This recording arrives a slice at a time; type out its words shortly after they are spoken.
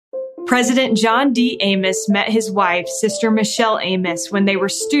President John D. Amos met his wife, Sister Michelle Amos, when they were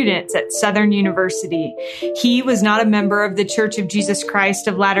students at Southern University. He was not a member of the Church of Jesus Christ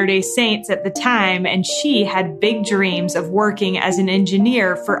of Latter-day Saints at the time, and she had big dreams of working as an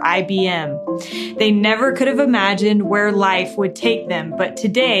engineer for IBM. They never could have imagined where life would take them, but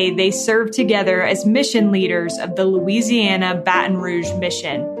today they serve together as mission leaders of the Louisiana Baton Rouge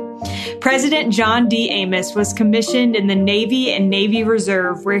Mission. President John D. Amos was commissioned in the Navy and Navy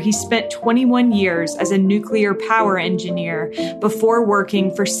Reserve, where he spent 21 years as a nuclear power engineer before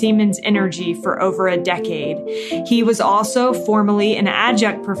working for Siemens Energy for over a decade. He was also formerly an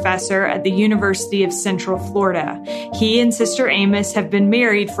adjunct professor at the University of Central Florida. He and Sister Amos have been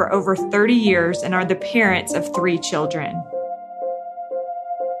married for over 30 years and are the parents of 3 children.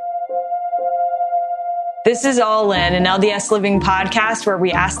 This is All In, an LDS Living podcast where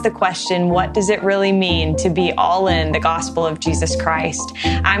we ask the question, what does it really mean to be all in the gospel of Jesus Christ?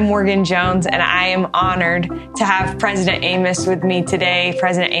 I'm Morgan Jones, and I am honored to have President Amos with me today.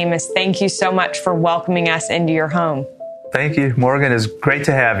 President Amos, thank you so much for welcoming us into your home. Thank you, Morgan. It's great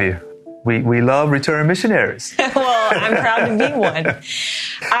to have you. We love return missionaries. Well, I'm proud to be one.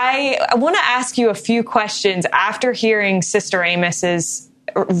 I want to ask you a few questions after hearing Sister Amos's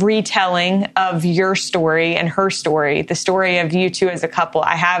retelling of your story and her story, the story of you two as a couple.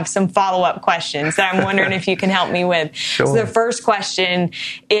 I have some follow-up questions that I'm wondering if you can help me with. Sure. So the first question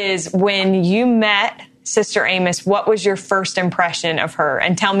is, when you met Sister Amos, what was your first impression of her?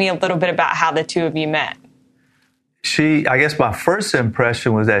 And tell me a little bit about how the two of you met. I guess my first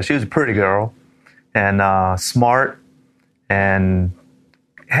impression was that she was a pretty girl and smart and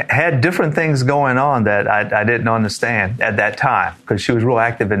had different things going on that I didn't understand at that time, because she was real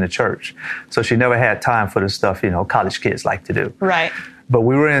active in the church. So she never had time for the stuff, college kids like to do. Right. But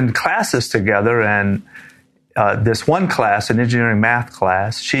we were in classes together, and this one class, an engineering math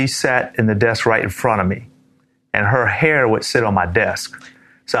class, she sat in the desk right in front of me, and her hair would sit on my desk.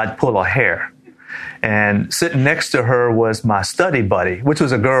 So I'd pull her hair. And sitting next to her was my study buddy, which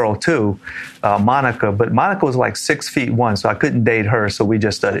was a girl too, Monica. But Monica was like 6'1", so I couldn't date her, so we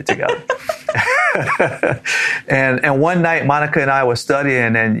just studied together. and one night, Monica and I were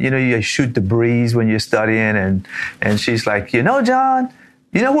studying, and you shoot the breeze when you're studying, and she's like, John,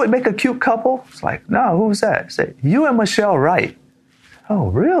 you know what would make a cute couple? It's like, no, who's that? I said, you and Michelle Wright. Oh,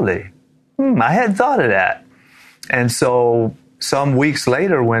 really? I hadn't thought of that. And so some weeks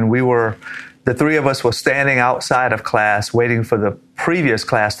later, when the 3 of us were standing outside of class waiting for the previous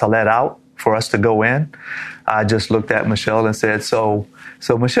class to let out for us to go in, I just looked at Michelle and said, so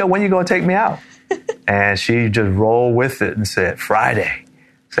Michelle, when are you going to take me out? And she just rolled with it and said, Friday. I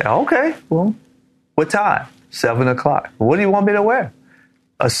said, okay, well, what time? 7 o'clock. What do you want me to wear?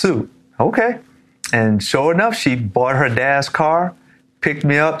 A suit. Okay. And sure enough, she bought her dad's car, picked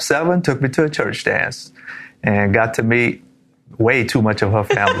me up 7, took me to a church dance, and got to meet way too much of her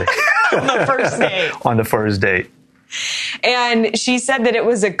family. On the first date. On the first date. And she said that it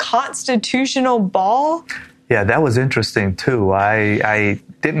was a constitutional ball. Yeah, that was interesting, too. I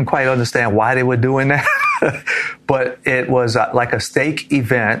didn't quite understand why they were doing that. But it was like a stake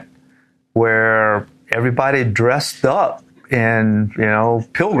event where everybody dressed up in,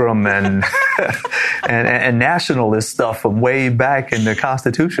 pilgrim and and nationalist stuff from way back in the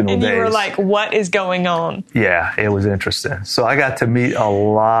constitutional days. And you were like, what is going on? Yeah, it was interesting. So I got to meet a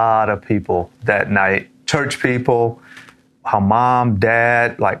lot of people that night. Church people, her mom,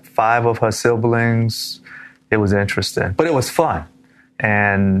 dad, like 5 of her siblings. It was interesting, but it was fun.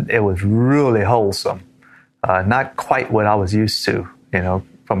 And it was really wholesome. Not quite what I was used to,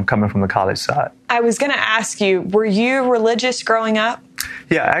 from coming from the college side. I was going to ask you, were you religious growing up?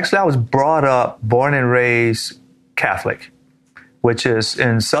 Yeah, actually, I was born and raised Catholic, which is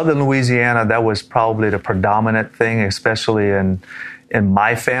in southern Louisiana. That was probably the predominant thing, especially in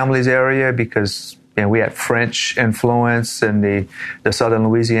my family's area, because we had French influence in the southern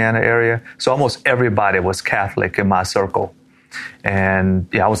Louisiana area. So almost everybody was Catholic in my circle. And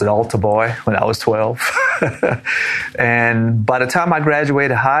I was an altar boy when I was 12. And by the time I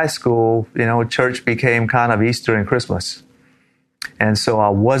graduated high school, church became kind of Easter and Christmas. And so I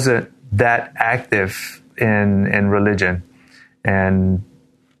wasn't that active in religion. And,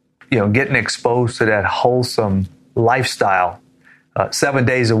 getting exposed to that wholesome lifestyle 7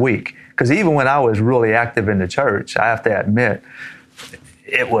 days a week. Because even when I was really active in the church, I have to admit,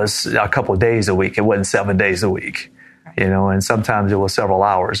 it was a couple of days a week. It wasn't 7 days a week. And sometimes it was several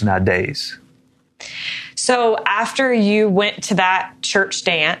hours, not days. So after you went to that church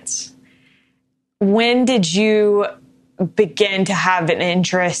dance, when did you begin to have an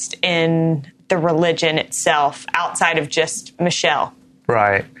interest in the religion itself outside of just Michelle?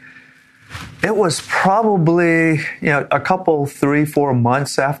 Right. It was probably, a couple, 3-4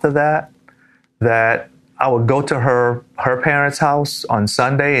 months after that I would go to her parents' house on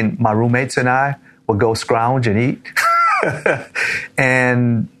Sunday, and my roommates and I would go scrounge and eat.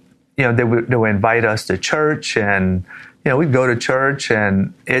 And, they would invite us to church, and, we'd go to church,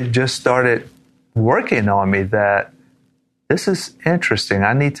 and it just started working on me that this is interesting.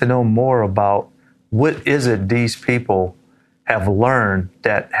 I need to know more about what is it these people have learned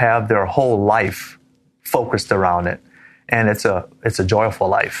that have their whole life focused around it. And it's a joyful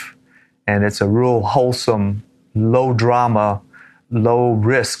life. And it's a real wholesome, low drama, low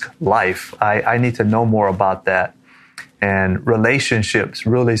risk life. I need to know more about that. And relationships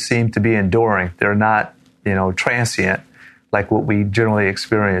really seem to be enduring. They're not, transient like what we generally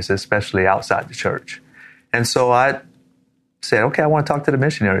experience, especially outside the church. And so I said, okay, I want to talk to the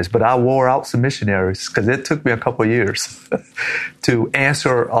missionaries, but I wore out some missionaries because it took me a couple of years to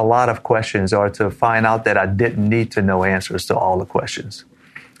answer a lot of questions, or to find out that I didn't need to know answers to all the questions.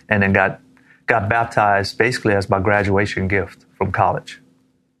 And then got baptized basically as my graduation gift from college.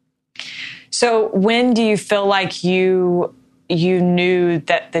 So when do you feel like you knew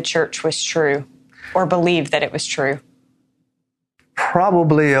that the church was true, or believed that it was true?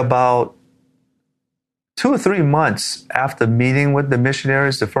 Probably about 2 or 3 months after meeting with the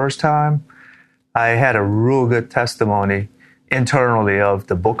missionaries the first time. I had a real good testimony internally of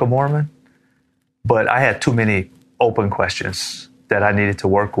the Book of Mormon, but I had too many open questions that I needed to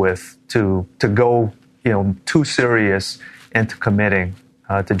work with to go, too serious into committing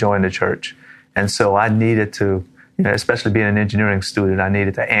to join the church. And so I needed to, especially being an engineering student, I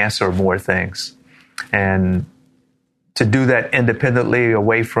needed to answer more things. And to do that independently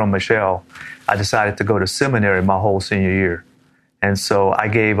away from Michelle, I decided to go to seminary my whole senior year. And so I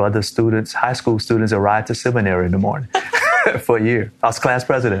gave other students, high school students, a ride to seminary in the morning for a year. I was class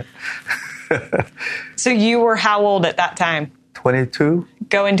president. So you were how old at that time? 22.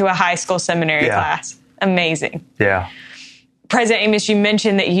 Going to a high school seminary class. Amazing. Yeah. President Amos, you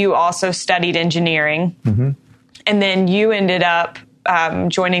mentioned that you also studied engineering, and then you ended up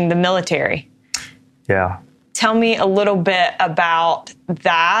joining the military. Yeah. Tell me a little bit about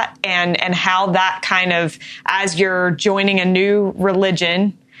that and how that kind of, as you're joining a new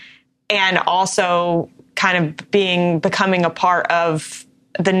religion and also kind of becoming a part of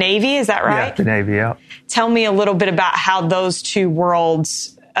the Navy, is that right? Yeah, the Navy, yeah. Tell me a little bit about how those two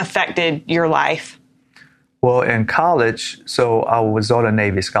worlds affected your life. Well, in college, so I was on a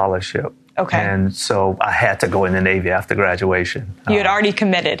Navy scholarship. Okay. And so I had to go in the Navy after graduation. You had already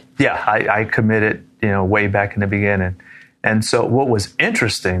committed. Yeah, I committed, way back in the beginning. And so what was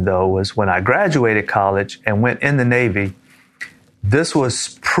interesting, though, was when I graduated college and went in the Navy, this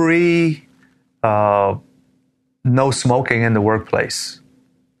was no smoking in the workplace.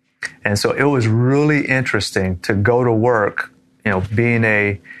 And so it was really interesting to go to work, being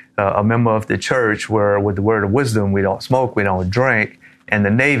a member of the church where with the word of wisdom, we don't smoke, we don't drink. In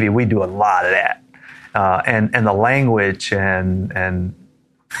the Navy, we do a lot of that. And the language and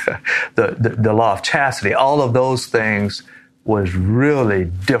the law of chastity, all of those things was really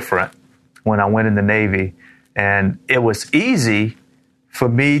different when I went in the Navy. And it was easy for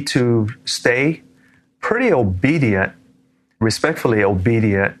me to stay pretty obedient, respectfully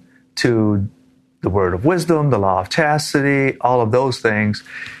obedient to the word of wisdom, the law of chastity, all of those things.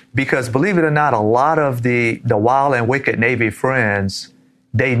 Because believe it or not, a lot of the wild and wicked Navy friends,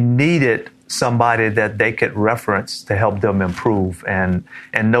 they needed somebody that they could reference to help them improve and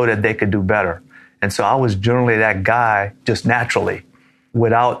know that they could do better. And so I was generally that guy just naturally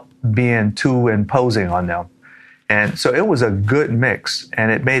without being too imposing on them. And so it was a good mix,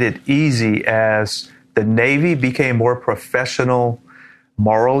 and it made it easy as the Navy became more professional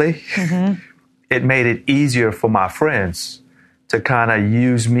morally. It made it easier for my friends to kind of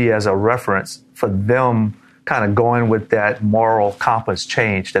use me as a reference for them kind of going with that moral compass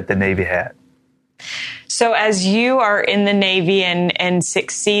change that the Navy had. So as you are in the Navy and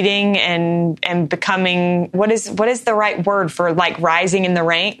succeeding and becoming, what is the right word for like rising in the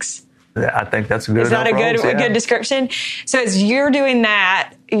ranks? I think that's a good. Is that a good description? So as you're doing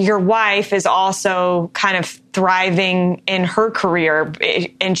that, your wife is also kind of thriving in her career,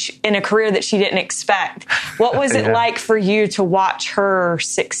 in a career that she didn't expect. What was it like for you to watch her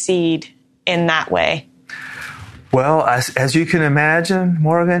succeed in that way? Well, as you can imagine,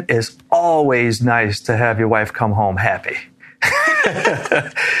 Morgan, it's always nice to have your wife come home happy.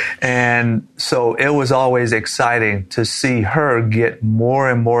 And so it was always exciting to see her get more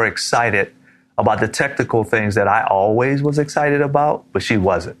and more excited about the technical things that I always was excited about, but she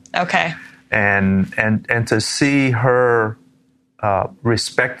wasn't. Okay. And to see her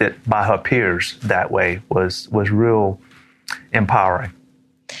respected by her peers that way was real empowering.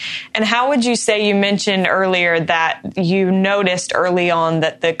 And how would you say, you mentioned earlier that you noticed early on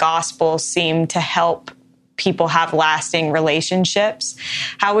that the gospel seemed to help people have lasting relationships.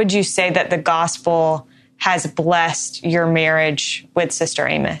 How would you say that the gospel has blessed your marriage with Sister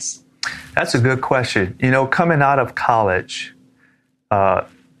Amos? That's a good question. Coming out of college,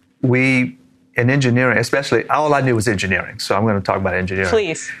 in engineering, especially, all I knew was engineering. So I'm going to talk about engineering.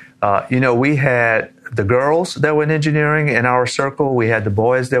 Please. We had the girls that were in engineering in our circle. We had the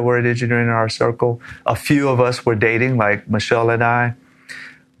boys that were in engineering in our circle. A few of us were dating, like Michelle and I.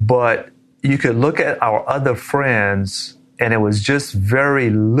 But you could look at our other friends, and it was just very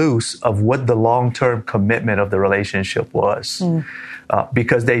loose of what the long-term commitment of the relationship was.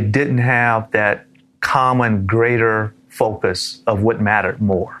 Because they didn't have that common, greater focus of what mattered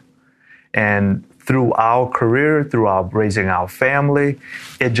more. And through our career, through our raising our family,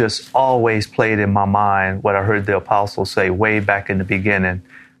 it just always played in my mind what I heard the apostle say way back in the beginning,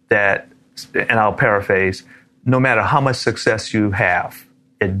 that, and I'll paraphrase, no matter how much success you have,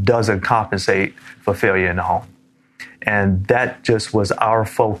 it doesn't compensate for failure in the home. And that just was our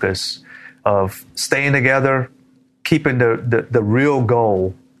focus of staying together, keeping the real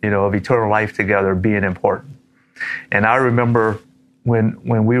goal, of eternal life together being important. And I remember when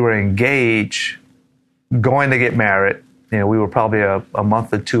we were engaged, going to get married, we were probably a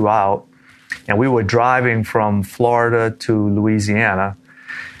month or two out, and we were driving from Florida to Louisiana.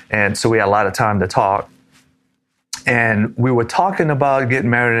 And so we had a lot of time to talk. And we were talking about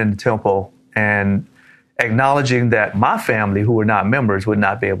getting married in the temple and acknowledging that my family, who were not members, would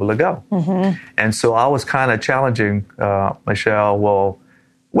not be able to go. Mm-hmm. And so I was kind of challenging Michelle, well,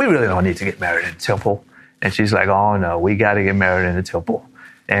 we really don't need to get married in the temple. And she's like, oh, no, we got to get married in the temple.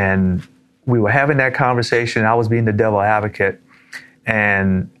 And we were having that conversation. I was being the devil advocate.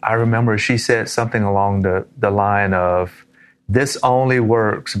 And I remember she said something along the line of, this only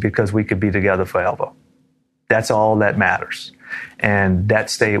works because we could be together forever. That's all that matters. And that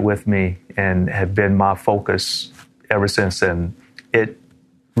stayed with me and had been my focus ever since. And it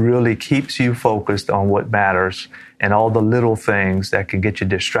really keeps you focused on what matters, and all the little things that can get you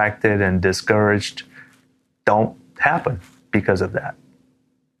distracted and discouraged don't happen because of that.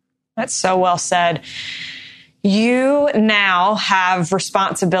 That's so well said. You now have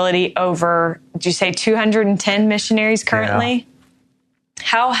responsibility over, did you say 210 missionaries currently? Yeah.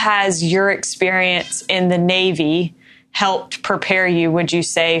 How has your experience in the Navy helped prepare you, would you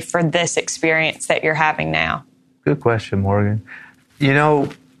say, for this experience that you're having now? Good question, Morgan.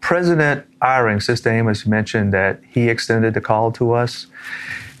 President Eyring, Sister Amos mentioned that he extended the call to us.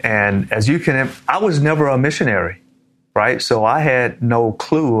 And as you can, I was never a missionary, right? So I had no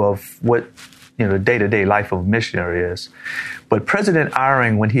clue of what, the day-to-day life of a missionary is. But President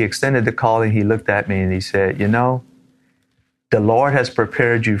Eyring, when he extended the calling, he looked at me and he said, the Lord has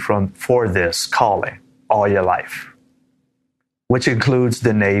prepared you for this calling all your life, which includes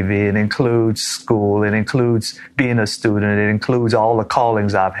the Navy, it includes school, it includes being a student, it includes all the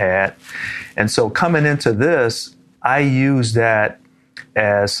callings I've had. And so coming into this, I use that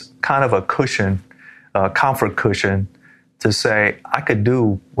as kind of a cushion, a comfort cushion, to say, I could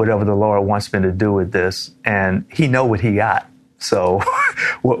do whatever the Lord wants me to do with this, and He know what He got. So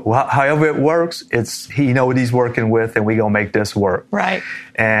however it works, He know what He's working with, and we gonna make this work. Right.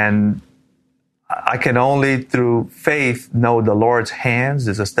 And I can only, through faith, know the Lord's hands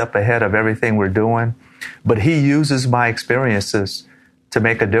is a step ahead of everything we're doing, but He uses my experiences to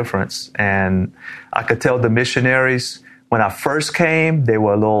make a difference. And I could tell the missionaries, when I first came, they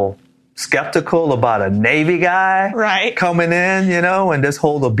were a little skeptical about a Navy guy coming in, and this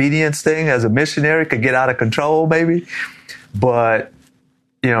whole obedience thing as a missionary could get out of control maybe. But,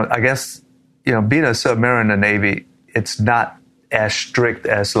 I guess, being a submarine in the Navy, it's not as strict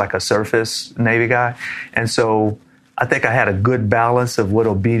as like a surface Navy guy. And so I think I had a good balance of what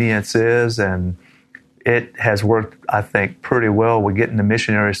obedience is, and it has worked, I think, pretty well with getting the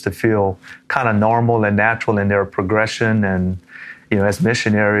missionaries to feel kind of normal and natural in their progression and, as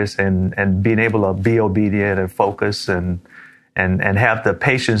missionaries, and being able to be obedient and focus and have the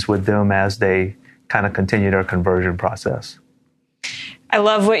patience with them as they kind of continue their conversion process. I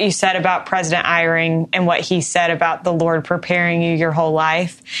love what you said about President Eyring and what he said about the Lord preparing you your whole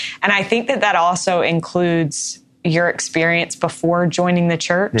life. And I think that also includes your experience before joining the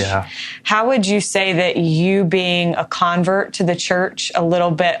church. Yeah. How would you say that you, being a convert to the church a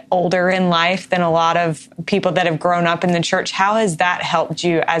little bit older in life than a lot of people that have grown up in the church, how has that helped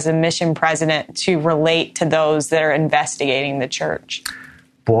you as a mission president to relate to those that are investigating the church?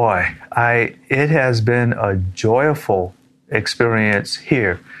 Boy, it has been a joyful experience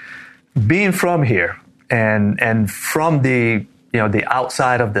here. Being from here and from the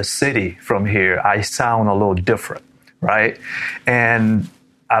outside of the city from here, I sound a little different, right? And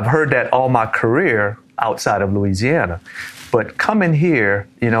I've heard that all my career outside of Louisiana. But coming here,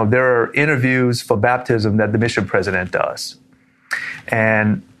 there are interviews for baptism that the mission president does.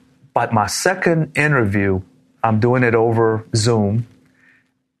 But my second interview, I'm doing it over Zoom.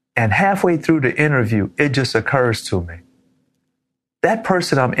 And halfway through the interview, it just occurs to me, that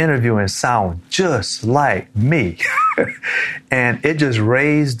person I'm interviewing sounds just like me. And it just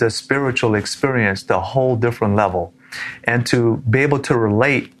raised the spiritual experience to a whole different level. And to be able to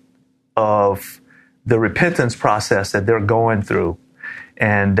relate of the repentance process that they're going through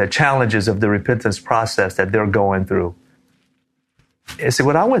and the challenges of the repentance process that they're going through. It's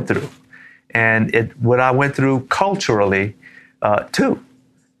what I went through. And what I went through culturally, too.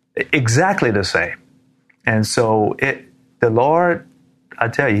 Exactly the same. And so the Lord, I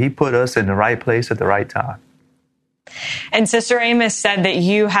tell you, he put us in the right place at the right time. And Sister Amos said that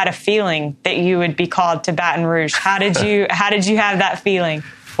you had a feeling that you would be called to Baton Rouge. How did you have that feeling?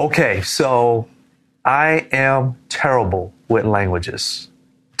 Okay, so I am terrible with languages.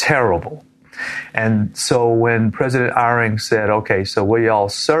 Terrible. And so when President Eyring said, okay, so will y'all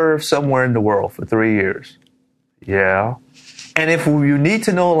serve somewhere in the world for 3 years? Yeah. And if you need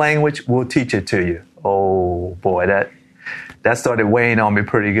to know a language, we'll teach it to you. Oh, boy, that started weighing on me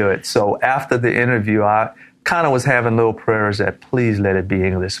pretty good. So after the interview, I kind of was having little prayers that please let it be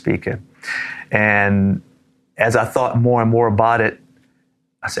English speaking. And as I thought more and more about it,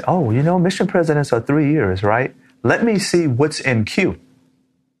 I said, mission presidents are 3 years, right? Let me see what's in queue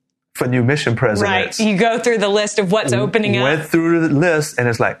for new mission presidents. Right. You go through the list of what's opening up. Went through the list, and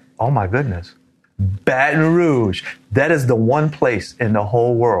it's like, oh, my goodness. Baton Rouge. That is the one place in the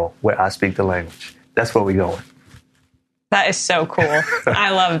whole world where I speak the language. That's where we're going. That is so cool.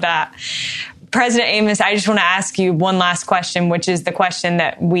 I love that. President Amos, I just want to ask you one last question, which is the question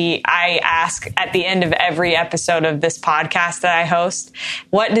that I ask at the end of every episode of this podcast that I host.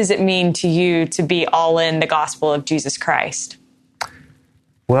 What does it mean to you to be all in the gospel of Jesus Christ?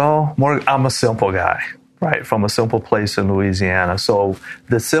 Well, I'm a simple guy, right? From a simple place in Louisiana. So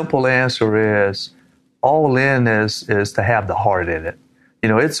the simple answer is all in is to have the heart in it.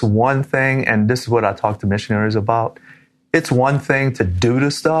 It's one thing, and this is what I talk to missionaries about. It's one thing to do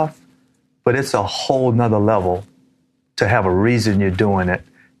the stuff, but it's a whole nother level to have a reason you're doing it,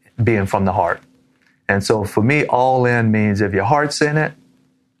 being from the heart. And so for me, all in means if your heart's in it,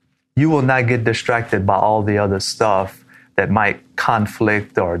 you will not get distracted by all the other stuff that might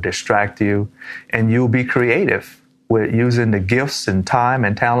conflict or distract you. And you'll be creative with using the gifts and time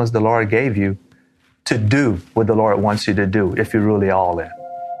and talents the Lord gave you to do what the Lord wants you to do if you're really all in.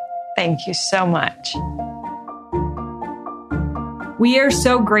 Thank you so much. We are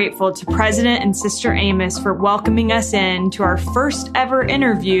so grateful to President and Sister Amos for welcoming us in to our first ever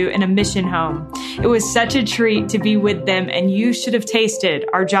interview in a mission home. It was such a treat to be with them, and you should have tasted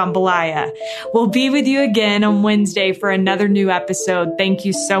our jambalaya. We'll be with you again on Wednesday for another new episode. Thank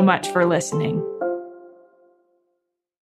you so much for listening.